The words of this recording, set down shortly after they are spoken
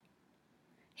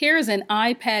Here is an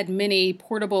iPad mini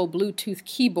portable Bluetooth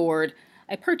keyboard.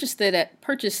 I purchased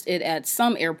it at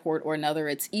some airport or another.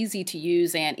 It's easy to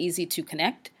use and easy to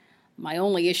connect. My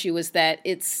only issue is that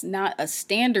it's not a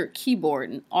standard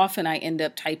keyboard, and often I end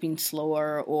up typing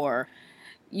slower, or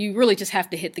you really just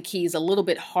have to hit the keys a little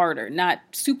bit harder. Not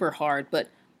super hard, but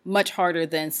much harder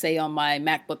than, say, on my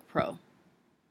MacBook Pro.